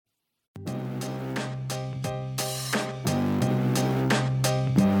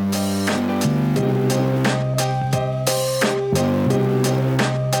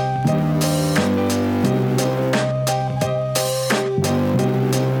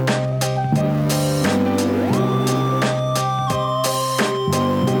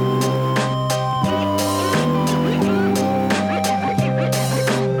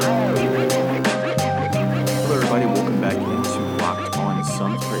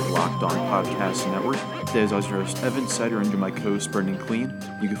your Locked On Podcast Network. Today is your host, Evan Sider, and my co-host, Brendan Clean.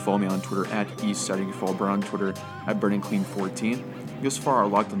 You can follow me on Twitter at EastSider. You can follow Brendan on Twitter at BrendanClean14. You can also follow our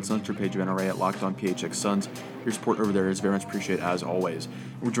Locked On Suns page of NRA at Locked On PHX Suns. Your support over there is very much appreciated, as always.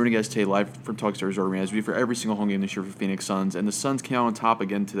 We're joining you guys today live from Talkstar Resort Arena, as we do for every single home game this year for Phoenix Suns. And the Suns came out on top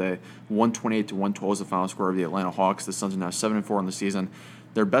again today. 128-112 is the final score of the Atlanta Hawks. The Suns are now 7-4 on the season.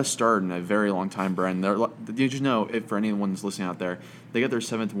 Their best start in a very long time, Bren. Did you know, if for anyone that's listening out there, they got their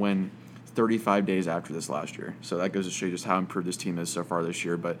 7th win 35 days after this last year. So that goes to show you just how improved this team is so far this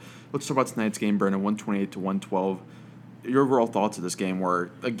year. But let's talk about tonight's game, Brendan, 128-112. Your overall thoughts of this game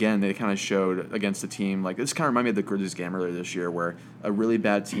where, again, they kind of showed against the team, like this kind of reminded me of the Grizzlies game earlier this year where a really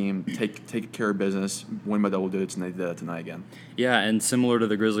bad team take care of business, win by double digits, and they did that tonight again. Yeah, and similar to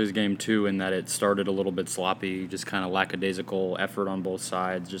the Grizzlies game, too, in that it started a little bit sloppy, just kind of lackadaisical effort on both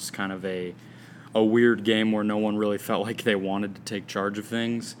sides, just kind of a weird game where no one really felt like they wanted to take charge of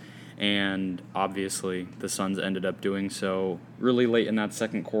things. And obviously the Suns ended up doing so really late in that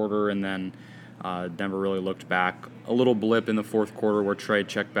second quarter, and then Denver really looked back. A little blip in the fourth quarter where Trey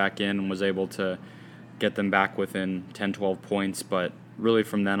checked back in and was able to get them back within 10, 12 points, but really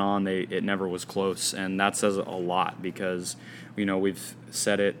from then on, it never was close, and that says a lot because, we've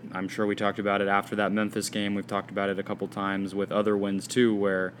said it, I'm sure we talked about it after that Memphis game, we've talked about it a couple times with other wins too,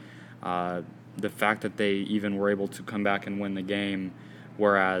 where the fact that they even were able to come back and win the game,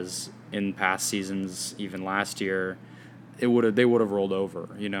 whereas in past seasons, even last year, they would have rolled over,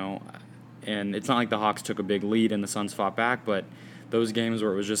 And it's not like the Hawks took a big lead and the Suns fought back, but those games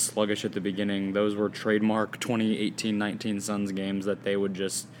where it was just sluggish at the beginning, those were trademark 2018-19 Suns games that they would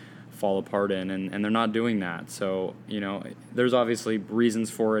just fall apart in, and they're not doing that. So, there's obviously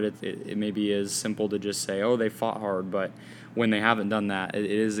reasons for it. It maybe is simple to just say, oh, they fought hard, but when they haven't done that, it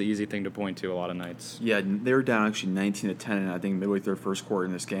is the easy thing to point to a lot of nights. Yeah, they were down actually 19-10, I think, midway through the first quarter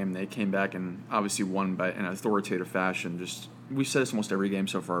in this game. They came back and obviously won by an authoritative fashion. We said this almost every game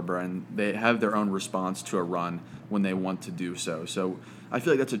so far, Brian. They have their own response to a run when they want to do so. So I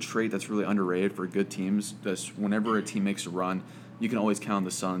feel like that's a trait that's really underrated for good teams. Just whenever a team makes a run, you can always count on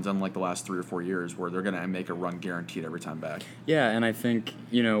the Suns, unlike the last 3 or 4 years where they're going to make a run guaranteed every time back. Yeah, and I think,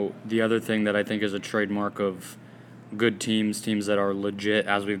 the other thing that I think is a trademark of good teams that are legit,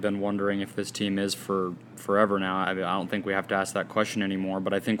 as we've been wondering if this team is for forever now. I don't think we have to ask that question anymore,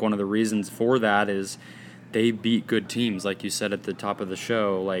 but I think one of the reasons for that is they beat good teams, like you said at the top of the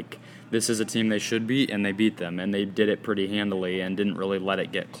show. Like, this is a team they should beat, and they beat them, and they did it pretty handily and didn't really let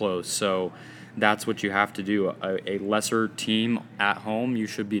it get close. So that's what you have to do. A lesser team at home, you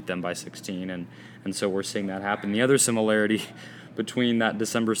should beat them by 16, and so we're seeing that happen. The other similarity between that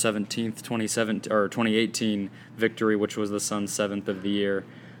December 17th, 2018 victory, which was the Suns' 7th of the year,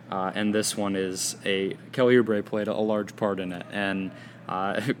 and this one is Kelly Oubre played a large part in it, and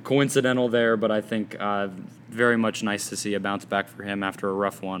coincidental there, but I think very much nice to see a bounce back for him after a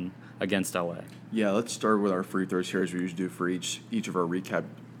rough one against LA. Yeah, let's start with our free throws here, as we usually do for each of our recap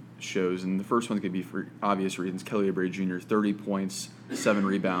shows. And the first one could be for obvious reasons. Kelly Oubre Jr., 30 points, 7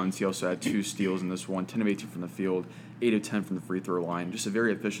 rebounds. He also had 2 steals in this one, 10 of 18 from the field, 8 of 10 from the free throw line. Just a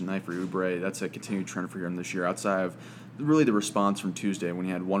very efficient night for Oubre. That's a continued trend for him this year, outside of really the response from Tuesday when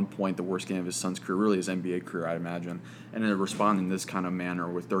he had 1 point, the worst game of his Suns' career, really his NBA career, I'd imagine. And then responding in this kind of manner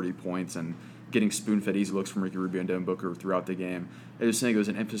with 30 points and getting spoon-fed easy looks from Ricky Rubio and Devin Booker throughout the game. I just think it was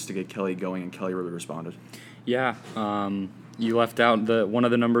an emphasis to get Kelly going, and Kelly really responded. Yeah, you left out one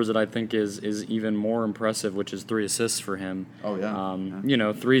of the numbers that I think is even more impressive, which is 3 assists for him. Oh, yeah.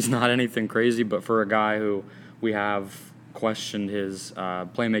 3's not anything crazy, but for a guy who we have questioned his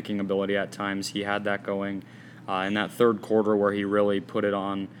playmaking ability at times, he had that going. In that third quarter where he really put it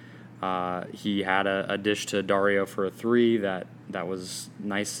on, he had a dish to Dario for a 3 that was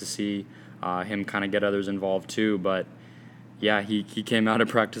nice to see him kind of get others involved too. But yeah, he came out of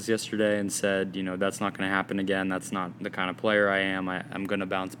practice yesterday and said, that's not going to happen again. That's not the kind of player I am. I'm going to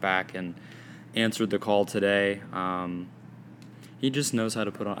bounce back, and answered the call today. He just knows how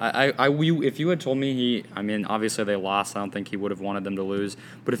to put on. If you had told me obviously they lost. I don't think he would have wanted them to lose.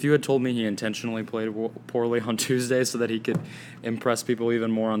 But if you had told me he intentionally played poorly on Tuesday so that he could impress people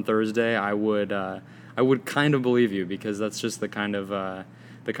even more on Thursday, I would kind of believe you, because that's just the kind of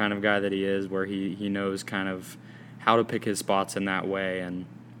guy that he is, where he knows kind of how to pick his spots in that way. And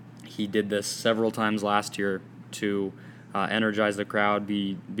he did this several times last year to energize the crowd,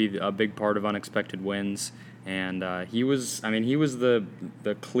 be a big part of unexpected wins. And he was the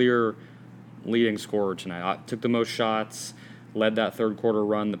clear leading scorer tonight. Took the most shots, led that third quarter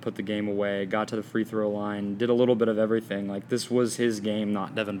run that put the game away, got to the free throw line, did a little bit of everything. Like, this was his game,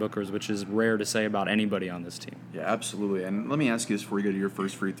 not Devin Booker's, which is rare to say about anybody on this team. Yeah, absolutely. And let me ask you this before you go to your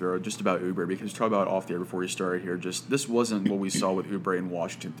first free throw, just about Oubre, because talk about it off the air before we started here. Just this wasn't what we saw with Oubre in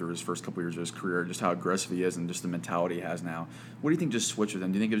Washington through his first couple years of his career, just how aggressive he is and just the mentality he has now. What do you think just switched with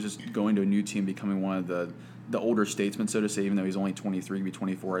him? Do you think it was just going to a new team, becoming one of the older statesmen, so to say, even though he's only 23, he'll be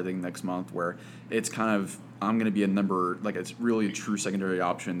 24, I think, next month, where it's kind of, I'm going to be a number, like, it's really a true secondary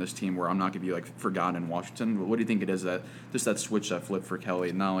option in this team where I'm not going to be, like, forgotten in Washington. What do you think it is that, just that switch, that flip for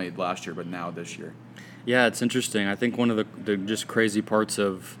Kelly, not only last year, but now this year? Yeah, it's interesting. I think one of the just crazy parts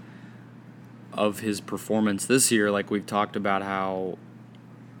of his performance this year, like we've talked about how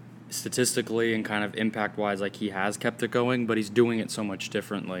statistically and kind of impact-wise, like, he has kept it going, but he's doing it so much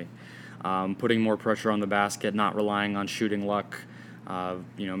differently. Putting more pressure on the basket, not relying on shooting luck,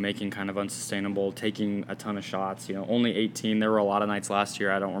 making kind of unsustainable, taking a ton of shots. Only 18. There were a lot of nights last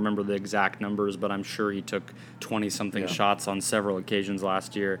year. I don't remember the exact numbers, but I'm sure he took 20-something shots on several occasions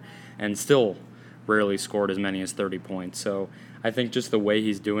last year and still rarely scored as many as 30 points. So I think just the way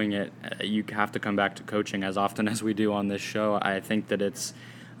he's doing it, you have to come back to coaching as often as we do on this show. I think that it's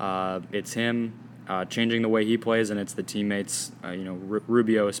him changing the way he plays, and it's the teammates,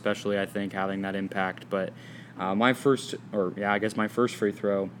 Rubio especially, I think, having that impact. But my first free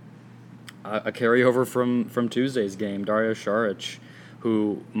throw, a carryover from Tuesday's game, Dario Saric,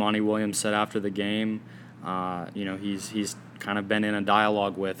 who Monty Williams said after the game, he's kind of been in a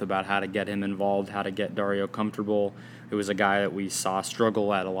dialogue with about how to get him involved, how to get Dario comfortable. It was a guy that we saw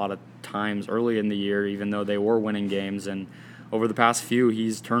struggle at a lot of times early in the year, even though they were winning games, and over the past few,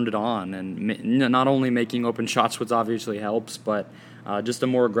 he's turned it on, and not only making open shots, which obviously helps, but just a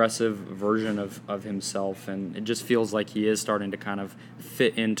more aggressive version of himself, and it just feels like he is starting to kind of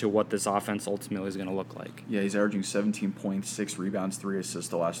fit into what this offense ultimately is going to look like. Yeah, he's averaging 17 points, 6 rebounds, 3 assists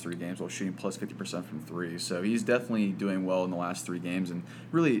the last 3 games while shooting plus 50% from 3. So he's definitely doing well in the last 3 games, and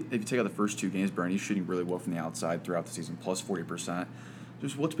really, if you take out the first 2 games, Brian, he's shooting really well from the outside throughout the season, plus 40%.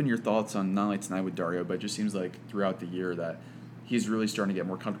 Just what's been your thoughts on not only tonight with Dario, but it just seems like throughout the year that he's really starting to get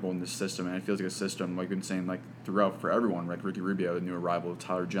more comfortable in this system, and it feels like a system, like we've been saying, like throughout for everyone, like Ricky Rubio, the new arrival,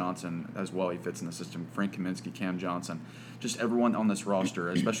 Tyler Johnson as well, he fits in the system, Frank Kaminsky, Cam Johnson, just everyone on this roster,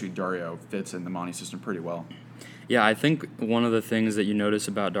 especially Dario, fits in the Monty system pretty well. Yeah, I think one of the things that you notice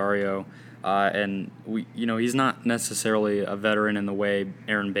about Dario, and he's not necessarily a veteran in the way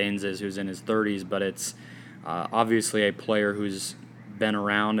Aaron Baines is, who's in his 30s, but it's obviously a player who's been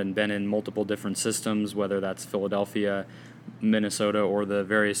around and been in multiple different systems, whether that's Philadelphia, Minnesota, or the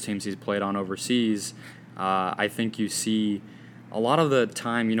various teams he's played on overseas. I think you see a lot of the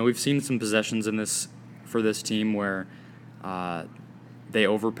time, we've seen some possessions for this team where they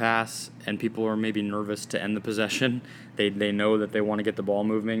overpass and people are maybe nervous to end the possession. They know that they want to get the ball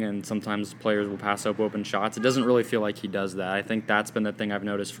moving, and sometimes players will pass up open shots. It doesn't really feel like he does that. I think that's been the thing I've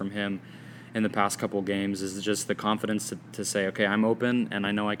noticed from him in the past couple games, is just the confidence to say, okay, I'm open and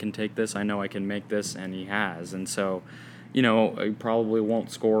I know I can take this, I know I can make this, and he has. And so, he probably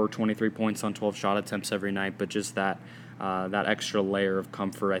won't score 23 points on 12 shot attempts every night, but just that extra layer of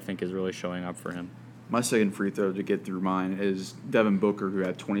comfort, I think, is really showing up for him. My second free throw to get through mine is Devin Booker, who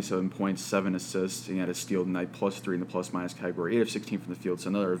had 27 points, 7 assists, and he had a steal tonight, +3 in the plus-minus category, 8 of 16 from the field, so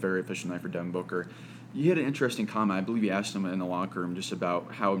another very efficient night for Devin Booker. You had an interesting comment. I believe you asked him in the locker room just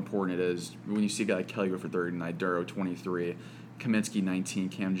about how important it is when you see a guy like Kelly go for 30 tonight, Dario 23, Kaminsky 19,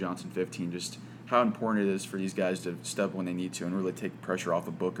 Cam Johnson 15, just how important it is for these guys to step when they need to and really take pressure off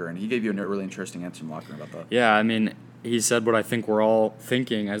of Booker. And he gave you a really interesting answer in the locker room about that. Yeah, I mean, he said what I think we're all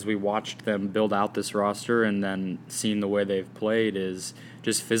thinking as we watched them build out this roster and then seeing the way they've played is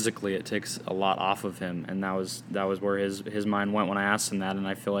just physically it takes a lot off of him. And that was where his mind went when I asked him that, and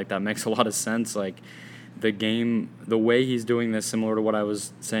I feel like that makes a lot of sense. Like, the game, the way he's doing this, similar to what I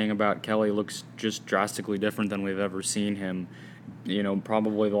was saying about Kelly, looks just drastically different than we've ever seen him.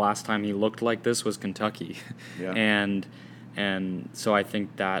 Probably the last time he looked like this was Kentucky. Yeah. And so I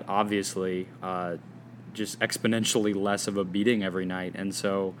think that obviously just exponentially less of a beating every night. And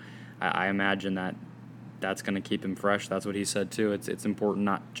so I imagine that's going to keep him fresh. That's what he said too. It's important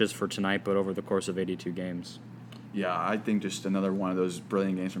not just for tonight, but over the course of 82 games. Yeah, I think just another one of those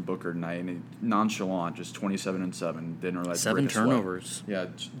brilliant games from Booker tonight. And nonchalant, just 27-7. Didn't really 7 turnovers. Yeah,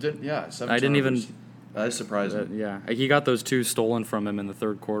 7 I didn't turnovers. even. That is surprising. Yeah, he got those 2 stolen from him in the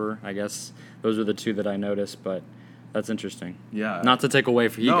third quarter. I guess those are the 2 that I noticed, but that's interesting. Yeah. Not to take away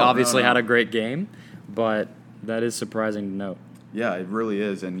from he obviously had a great game, but that is surprising to note. Yeah, it really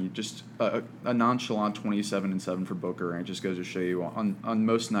is, and you just a nonchalant 27-7 for Booker, and it just goes to show you on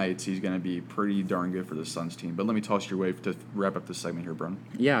most nights he's going to be pretty darn good for the Suns team. But let me toss your way to wrap up this segment here, Bron.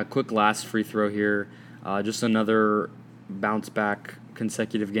 Yeah, quick last free throw here. Just another bounce back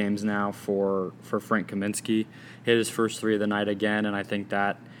consecutive games now for Frank Kaminsky. Hit his first three of the night again, and I think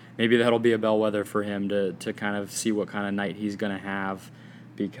that maybe that'll be a bellwether for him to kind of see what kind of night he's going to have,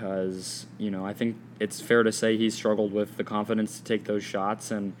 because, I think it's fair to say he struggled with the confidence to take those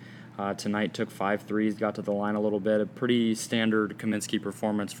shots, and tonight took 5 threes, got to the line a little bit. A pretty standard Kaminsky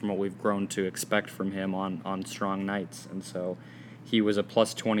performance from what we've grown to expect from him on strong nights. And so he was a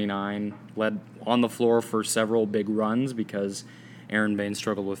plus 29, led on the floor for several big runs because Aaron Baines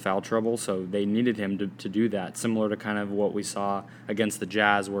struggled with foul trouble, so they needed him to do that, similar to kind of what we saw against the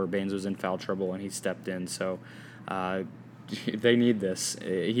Jazz where Baines was in foul trouble and he stepped in. So they need this.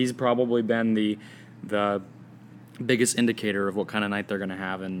 He's probably been the biggest indicator of what kind of night they're going to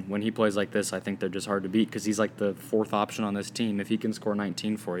have, and when he plays like this, I think they're just hard to beat because he's like the fourth option on this team. If he can score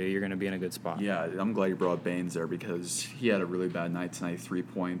 19 for you, you're going to be in a good spot. Yeah, I'm glad you brought up Baines there because he had a really bad night tonight, 3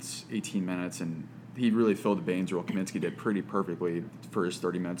 points, 18 minutes, and he really filled the Baines role. Kaminsky did pretty perfectly for his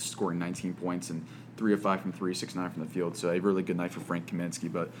 30 minutes, scoring 19 points and 3 of 5 from 3, 6-9 from the field. So a really good night for Frank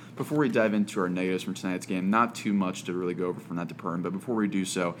Kaminsky. But before we dive into our negatives from tonight's game, not too much to really go over from that to Perm. But before we do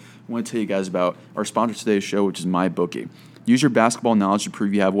so, I want to tell you guys about our sponsor today's show, which is MyBookie. Use your basketball knowledge to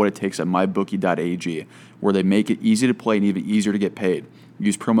prove you have what it takes at mybookie.ag, where they make it easy to play and even easier to get paid.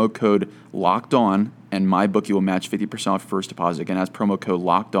 Use promo code LOCKEDON, and MyBookie will match 50% off your first deposit. Again, that's promo code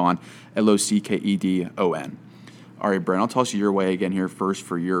LOCKEDON, LOCKEDON. All right, Brent, I'll toss you your way again here first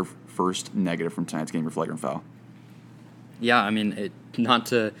for your first negative from tonight's game, your flagrant foul. Yeah, I mean, not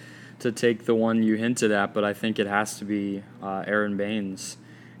to take the one you hinted at, but I think it has to be Aaron Baines.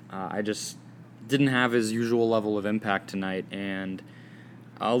 I just didn't have his usual level of impact tonight, and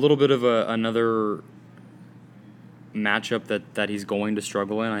a little bit of another matchup that he's going to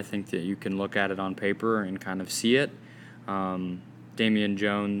struggle in. I think that you can look at it on paper and kind of see it. Damian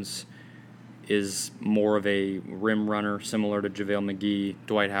Jones is more of a rim runner, similar to JaVale McGee,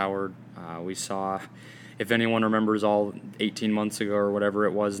 Dwight Howard. We saw, if anyone remembers all 18 months ago or whatever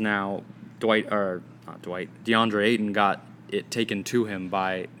it was now, DeAndre Ayton got it taken to him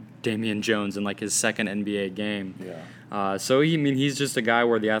by Damian Jones in like his second NBA game. Yeah. So he's just a guy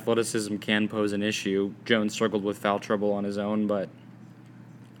where the athleticism can pose an issue. Jones struggled with foul trouble on his own, but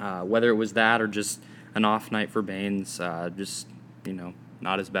whether it was that or just an off night for Baines, not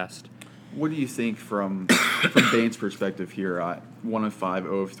his best. What do you think from Baines' perspective here? 1 of 5,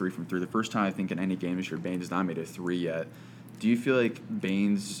 0 of 3 from 3. The first time I think in any game this year Baines has not made a 3 yet. Do you feel like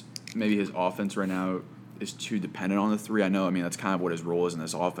Baines, maybe his offense right now, is too dependent on the 3? I know, that's kind of what his role is in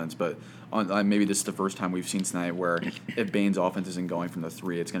this offense, but maybe this is the first time we've seen tonight where if Baines' offense isn't going from the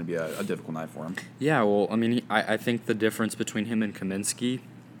 3, it's going to be a difficult night for him. Yeah, well, I think the difference between him and Kaminsky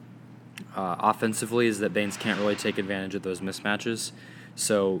offensively is that Baines can't really take advantage of those mismatches.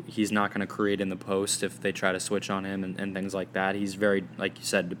 So he's not going to create in the post if they try to switch on him and things like that. He's very, like you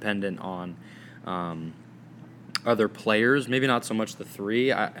said, dependent on other players. Maybe not so much the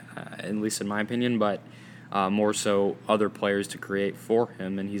 3, at least in my opinion, but more so other players to create for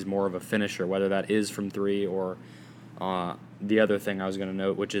him. And he's more of a finisher, whether that is from 3 or the other thing I was going to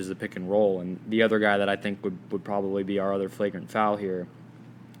note, which is the pick and roll. And the other guy that I think would probably be our other flagrant foul here,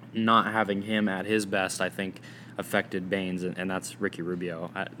 not having him at his best, I think, affected Baines, and that's Ricky Rubio.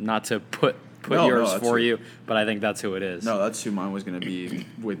 Not to put yours for you, but I think that's who it is. No, that's who mine was going to be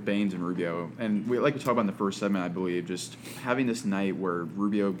with Baines and Rubio. And like we talked about in the first segment, I believe, just having this night where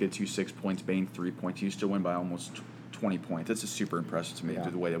Rubio gets you 6 points, Baines 3 points, you still win by almost 20 points. That's just super impressive to me,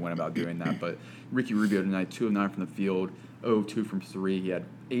 the way they went about doing that. But Ricky Rubio tonight, 2 of 9 from the field, 0 of 2 from 3. He had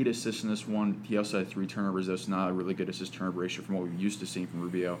 8 assists in this one. He also had 3 turnovers. That's not a really good assist-turnover ratio from what we're used to seeing from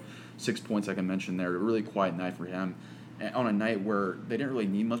Rubio. 6 points, like I mentioned there. A really quiet night for him. And on a night where they didn't really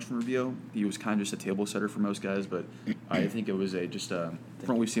need much from Rubio, he was kind of just a table setter for most guys. But I think it was from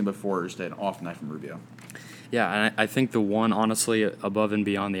what we've seen before, just an off night from Rubio. Yeah, and I think the one, honestly, above and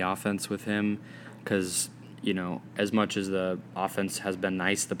beyond the offense with him, because as much as the offense has been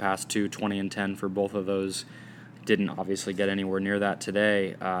nice the past 2, 20 and 10 for both of those, didn't obviously get anywhere near that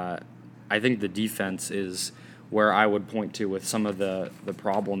today. I think the defense is where I would point to with some of the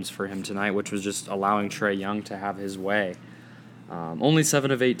problems for him tonight, which was just allowing Trae Young to have his way. Only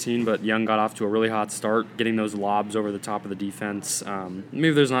 7 of 18, but Young got off to a really hot start, getting those lobs over the top of the defense.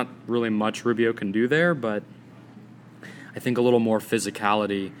 Maybe there's not really much Rubio can do there, but I think a little more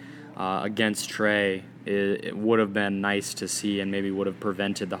physicality against Trae it would have been nice to see and maybe would have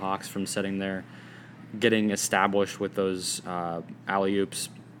prevented the Hawks from setting their getting established with those alley-oops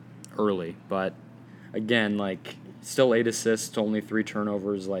early. But again, like, still 8 assists, only 3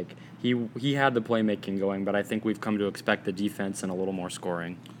 turnovers. Like, he had the playmaking going, but I think we've come to expect the defense and a little more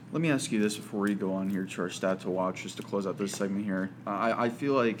scoring. Let me ask you this before we go on here to our stat to watch, just to close out this segment here. I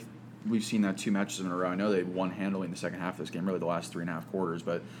feel like we've seen that 2 matches in a row. I know they won handily in the second half of this game, really the last 3.5 quarters,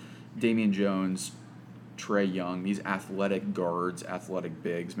 but Damian Jones, Trae Young, these athletic guards, athletic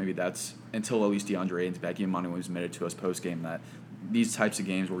bigs, maybe that's until at least DeAndre Ayton's back. Monty was admitted to us post-game that these types of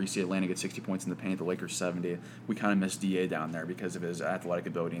games where you see Atlanta get 60 points in the paint, the Lakers 70, we kind of miss DA down there because of his athletic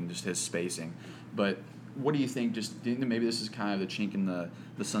ability and just his spacing. But what do you think? Just maybe this is kind of the chink in the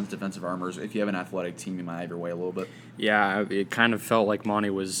Suns' defensive armors. If you have an athletic team, you might have your way a little bit. Yeah, it kind of felt like Monty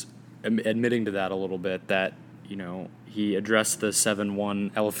was admitting to that a little bit, that, you know, he addressed the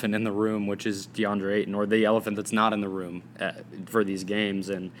 7-1 elephant in the room, which is DeAndre Ayton, or the elephant that's not in the room for these games.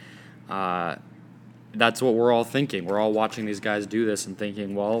 And that's what we're all thinking. We're all watching these guys do this and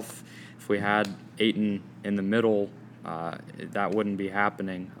thinking, well, if we had Ayton in the middle, that wouldn't be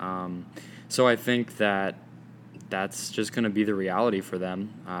happening. So I think that's just going to be the reality for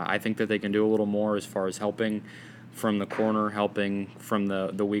them. I think that they can do a little more as far as helping from the corner, helping from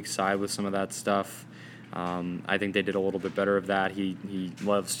the weak side with some of that stuff. I think they did a little bit better of that. He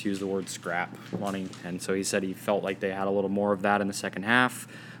loves to use the word scrap, Lonnie, and so he said he felt like they had a little more of that in the second half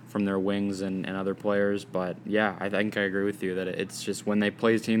from their wings and other players. But yeah, I think I agree with you that it's just when they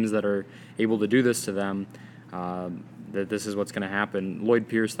play teams that are able to do this to them, that this is what's going to happen. Lloyd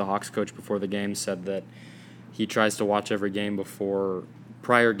Pierce, the Hawks coach before the game, said that he tries to watch every game before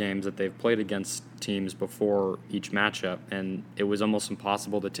prior games that they've played against teams before each matchup, and it was almost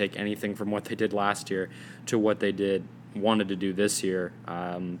impossible to take anything from what they did last year to what they wanted to do this year,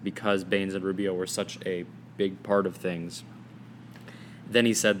 because Baines and Rubio were such a big part of things. Then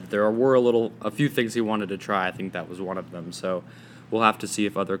he said there were a few things he wanted to try. I think that was one of them. So we'll have to see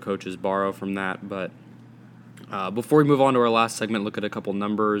if other coaches borrow from that. But before we move on to our last segment, look at a couple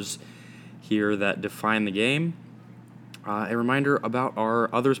numbers here that define the game. A reminder about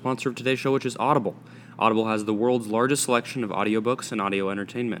our other sponsor of today's show, which is Audible. Audible has the world's largest selection of audiobooks and audio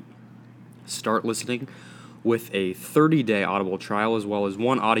entertainment. Start listening with a 30-day Audible trial, as well as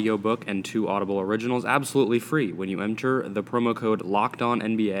 1 audiobook and 2 Audible originals absolutely free when you enter the promo code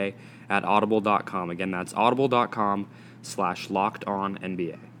LOCKEDONNBA at audible.com. Again, that's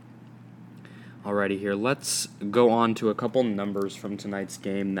audible.com/LockedOnNBA. Alrighty, here, let's go on to a couple numbers from tonight's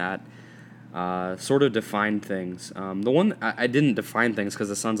game that sort of defined things. The one I didn't define things because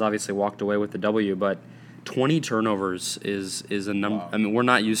the Suns obviously walked away with the W, but 20 turnovers is a number. Wow. I mean, we're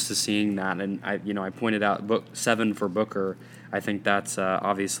not used to seeing that, and I pointed out 7 for Booker. I think that's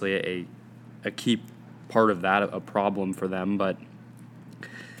obviously a key part of that, a problem for them. But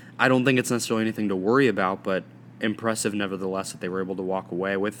I don't think it's necessarily anything to worry about. But impressive, nevertheless, that they were able to walk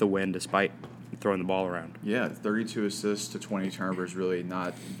away with the win despite throwing the ball around. Yeah, 32 assists to 20 turnovers, really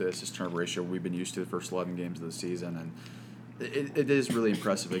not the assist-turnover ratio we've been used to the first 11 games of the season. And it is really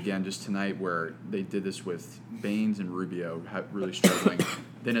impressive, again, just tonight where they did this with Baines and Rubio really struggling.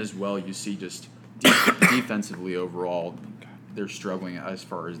 Then as well, you see just defensively overall, they're struggling as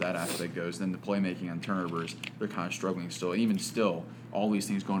far as that aspect goes. Then the playmaking on turnovers, they're kind of struggling still. Even still, all these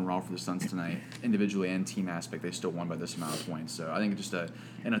things going wrong for the Suns tonight, individually and team aspect, they still won by this amount of points. So I think just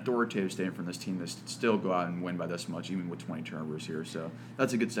an authoritative statement from this team to still go out and win by this much, even with 20 turnovers here. So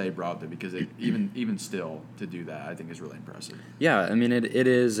that's a good stat brought up, because even still to do that, I think is really impressive. Yeah, I mean it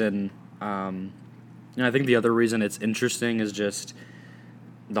is, and I think the other reason it's interesting is just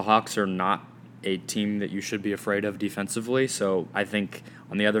the Hawks are not a team that you should be afraid of defensively. So I think,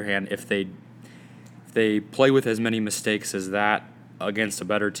 on the other hand, if they play with as many mistakes as that against a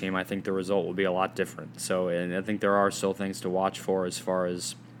better team, I think the result will be a lot different. So, and I think there are still things to watch for as far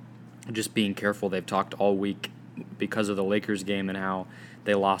as just being careful. They've talked all week because of the Lakers game and how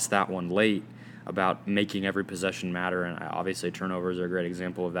they lost that one late about making every possession matter, and obviously turnovers are a great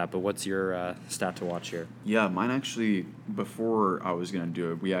example of that. But what's your stat to watch here? Yeah, mine actually, before I was going to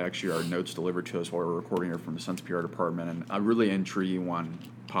do it, we actually our notes delivered to us while we were recording here from the Suns PR department, and a really intriguing one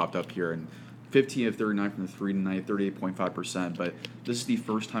popped up here. And 15 of 39 from the 3 tonight, 38.5%. But this is the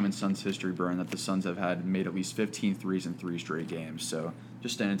first time in Suns history, Burn, that the Suns have had made at least 15 threes in 3 straight games. So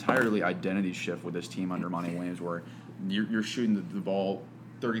just an entirely identity shift with this team under Monty Williams, where you're shooting the ball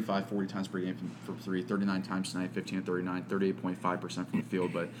 35, 40 times per game from 3, 39 times tonight, 15 of 39, 38.5% from the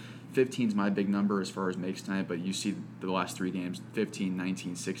field. But 15 is my big number as far as makes tonight, but you see the last 3 games, 15,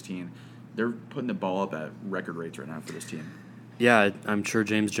 19, 16. They're putting the ball up at record rates right now for this team. Yeah, I'm sure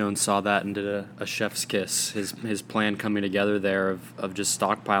James Jones saw that and did a chef's kiss. His plan coming together there of just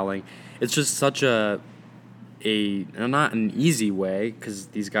stockpiling. It's just such a not an easy way, because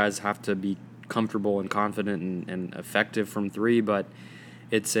these guys have to be comfortable and confident and effective from three, but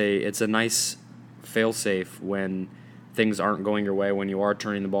it's a nice fail-safe when things aren't going your way, when you are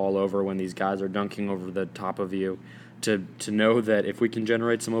turning the ball over, when these guys are dunking over the top of you, to know that if we can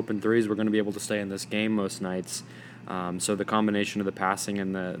generate some open threes, we're going to be able to stay in this game most nights. So the combination of the passing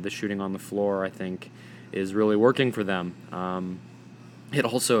and the shooting on the floor, I think, is really working for them. It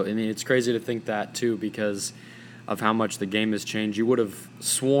also, it's crazy to think that too, because of how much the game has changed. You would have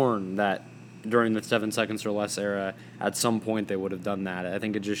sworn that during the 7 seconds or less era, at some point they would have done that. I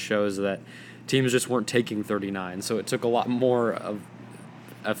think it just shows that teams just weren't taking 39, so it took a lot more of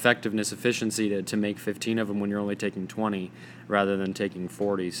effectiveness, efficiency to make 15 of them when you're only taking 20 rather than taking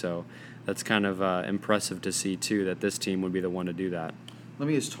 40. So that's kind of impressive to see too, that this team would be the one to do that. Let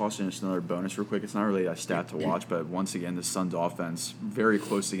me just toss in just another bonus real quick. It's not really a stat to watch, but once again, the Suns' offense very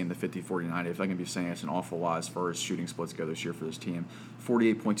closely in the 50-40-90. If I can be saying it's an awful lot as far as shooting splits go this year for this team.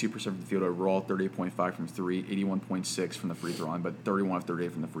 48.2% from the field overall, 38.5 from three, 81.6 from the free throw line, but 31 of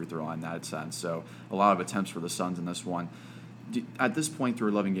 38 from the free throw line in that sense. So a lot of attempts for the Suns in this one. At this point through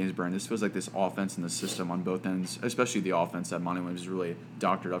 11 games, Brian, this feels like this offense and the system on both ends, especially the offense that Monty Williams has really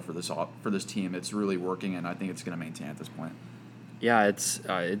doctored up for this team. It's really working, and I think it's going to maintain at this point. Yeah,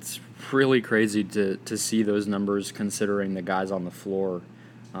 it's really crazy to see those numbers, considering the guys on the floor.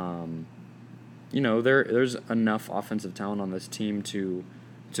 There's enough offensive talent on this team to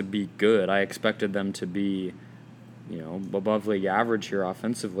be good. I expected them to be, above league average here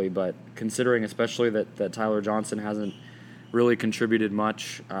offensively, but considering especially that Tyler Johnson hasn't really contributed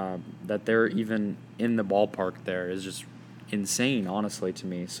much, that they're even in the ballpark there is just insane, honestly, to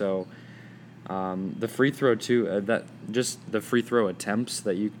me. So the free throw too, the free throw attempts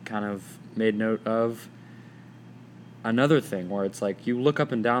that you kind of made note of. Another thing where it's like you look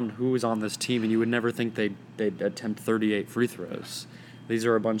up and down who is on this team, and you would never think they'd attempt 38 free throws. These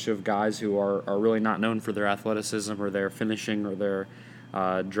are a bunch of guys who are really not known for their athleticism or their finishing or their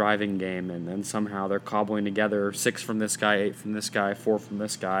driving game, and then somehow they're cobbling together 6 from this guy, 8 from this guy, 4 from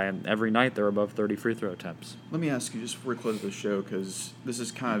this guy, and every night they're above 30 free throw attempts. Let me ask you, just before we close the show, because this is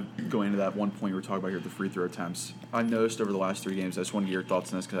kind of going into that one point we were talking about here, the free throw attempts. I noticed over the last 3 games, I just want to get your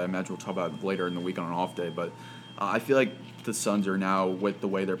thoughts on this, because I imagine we'll talk about it later in the week on an off day, but I feel like the Suns are now, with the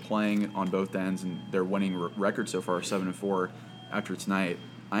way they're playing on both ends, and their winning record so far, 7-4 after tonight,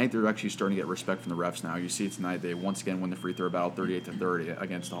 I think they're actually starting to get respect from the refs now. You see it tonight. They once again win the free throw battle 38-30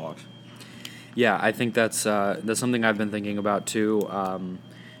 against the Hawks. Yeah, I think that's something I've been thinking about too.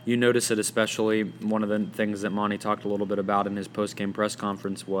 You notice it especially. One of the things that Monty talked a little bit about in his post-game press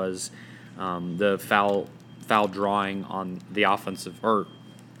conference was the foul drawing on the offensive, or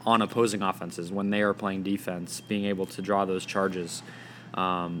on opposing offenses when they are playing defense, being able to draw those charges.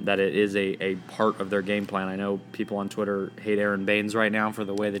 That it is a part of their game plan. I know people on Twitter hate Aaron Baines right now for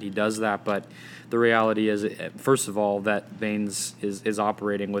the way that he does that, but the reality is, first of all, that Baines is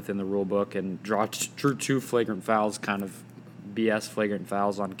operating within the rule book and drew 2 flagrant fouls, kind of BS flagrant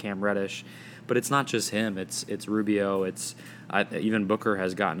fouls on Cam Reddish. But it's not just him. It's Rubio. Even Booker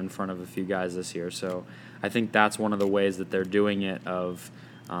has gotten in front of a few guys this year. So I think that's one of the ways that they're doing it, of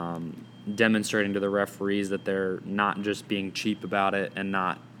demonstrating to the referees that they're not just being cheap about it and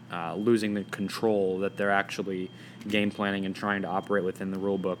not losing the control, that they're actually game planning and trying to operate within the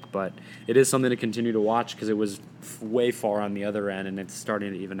rule book. But it is something to continue to watch, because it was way far on the other end, and it's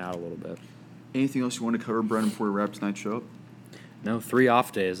starting to even out a little bit. Anything else you want to cover, Brendan, before we wrap tonight's show up? No, 3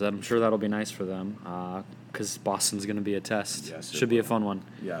 off days. I'm sure that'll be nice for them, because Boston's going to be a test. Yes, Should be a fun one.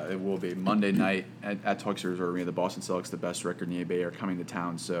 Yeah, it will be. Monday night at Talk Series Arena, the Boston Celtics, the best record in the NBA, are coming to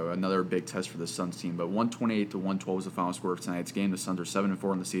town, so another big test for the Suns team. But 128-112 is the final score of tonight's game. The Suns are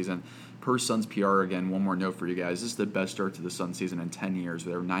 7-4 in the season. Per Suns PR, again, one more note for you guys. This is the best start to the Suns season in 10 years.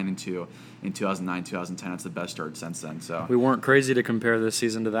 They were 9-2 in 2009-2010. That's the best start since then. So we weren't crazy to compare this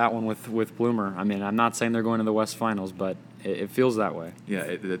season to that one with Bloomer. I mean, I'm not saying they're going to the West Finals, but it feels that way. Yeah,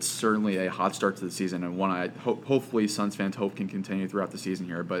 it's certainly a hot start to the season, and one I hopefully Suns fans hope can continue throughout the season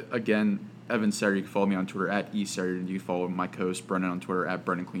here. But again, Evan Satter, you can follow me on Twitter at eSatter, and you can follow my co-host Brendan on Twitter at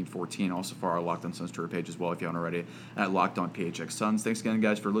BrendanClean14. Also follow our Locked On Suns Twitter page as well if you haven't already, at Locked On PHX Suns. Thanks again,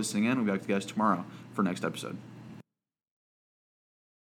 guys, for listening in. We'll be back to you guys tomorrow for next episode.